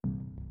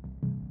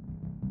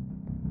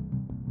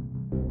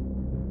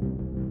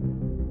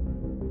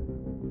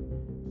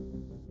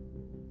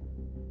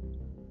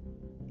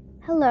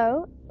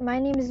Hello, my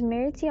name is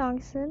Mary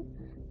Tiongson,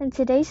 and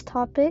today's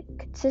topic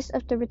consists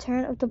of the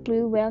return of the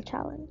Blue Whale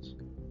Challenge.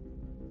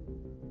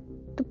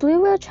 The Blue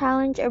Whale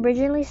Challenge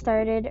originally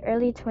started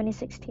early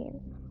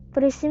 2016,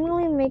 but is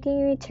seemingly making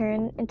a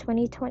return in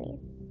 2020.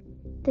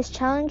 This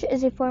challenge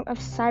is a form of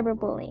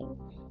cyberbullying,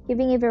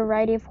 giving a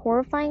variety of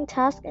horrifying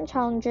tasks and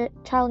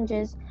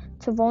challenges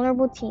to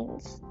vulnerable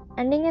teens,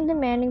 ending in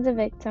demanding the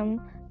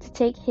victim to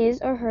take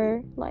his or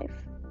her life.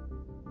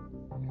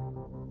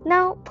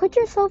 Now, put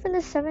yourself in the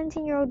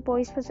 17-year-old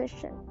boy's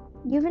position.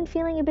 You've been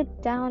feeling a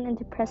bit down and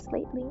depressed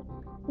lately,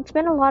 and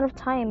spent a lot of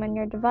time on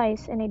your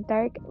device in a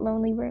dark,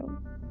 lonely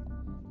room.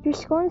 You're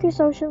scrolling through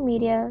social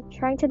media,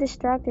 trying to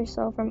distract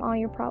yourself from all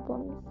your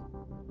problems.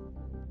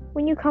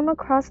 When you come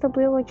across the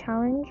Blue Whale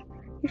Challenge,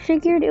 you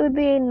figured it would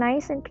be a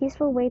nice and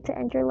peaceful way to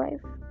end your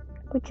life,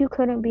 but you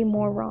couldn't be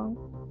more wrong.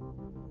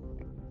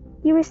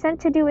 You were sent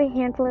to do a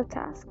handful of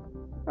tasks,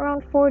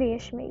 around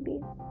 40-ish maybe.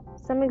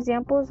 Some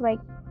examples like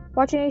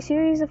watching a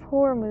series of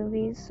horror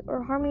movies,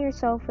 or harming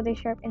yourself with a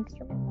sharp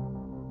instrument,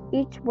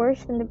 each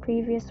worse than the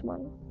previous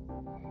one.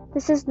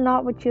 This is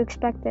not what you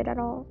expected at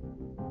all.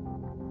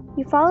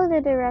 You follow the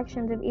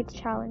directions of each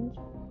challenge,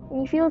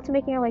 and you feel it's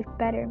making your life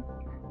better,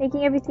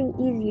 making everything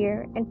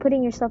easier, and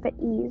putting yourself at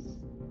ease,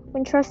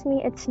 when trust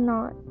me, it's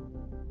not.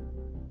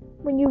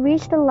 When you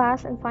reach the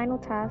last and final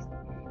task,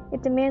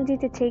 it demands you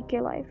to take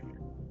your life.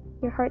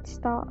 Your heart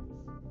stops.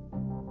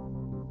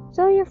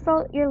 So you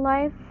felt your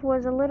life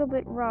was a little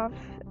bit rough,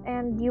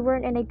 and you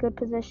weren't in a good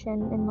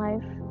position in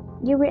life.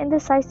 You were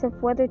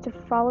indecisive whether to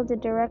follow the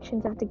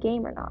directions of the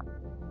game or not.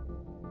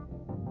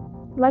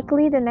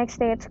 Luckily, the next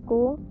day at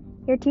school,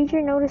 your teacher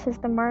notices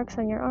the marks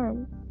on your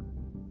arm.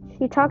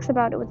 She talks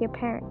about it with your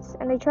parents,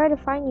 and they try to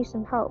find you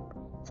some help,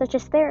 such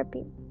as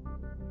therapy.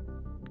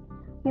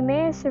 You may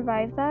have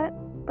survived that,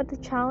 but the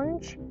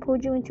challenge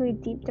pulled you into a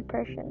deep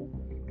depression.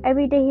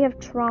 Every day you have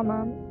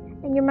trauma,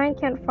 and your mind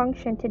can't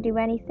function to do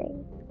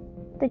anything.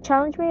 The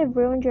challenge may have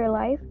ruined your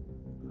life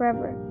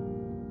forever.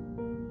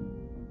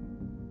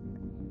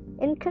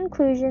 In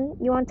conclusion,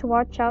 you want to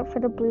watch out for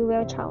the Blue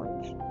Whale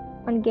Challenge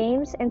on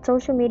games and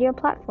social media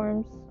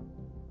platforms.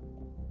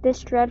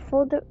 This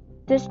dreadful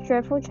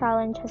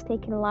challenge has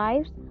taken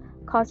lives,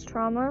 caused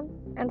trauma,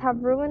 and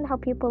have ruined how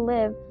people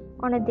live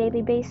on a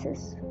daily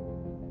basis.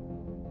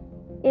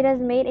 It has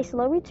made a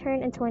slow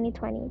return in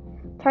 2020,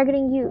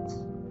 targeting youths,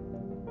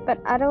 but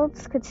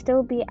adults could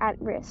still be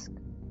at risk.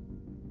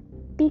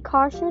 Be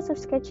cautious of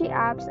sketchy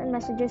apps and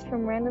messages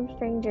from random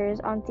strangers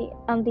on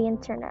the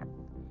internet.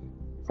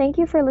 Thank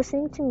you for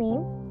listening to me,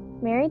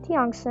 Mary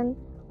Tiongson,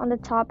 on the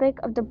topic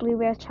of the Blue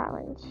Whale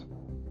Challenge.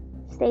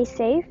 Stay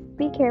safe,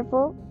 be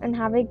careful, and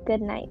have a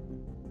good night.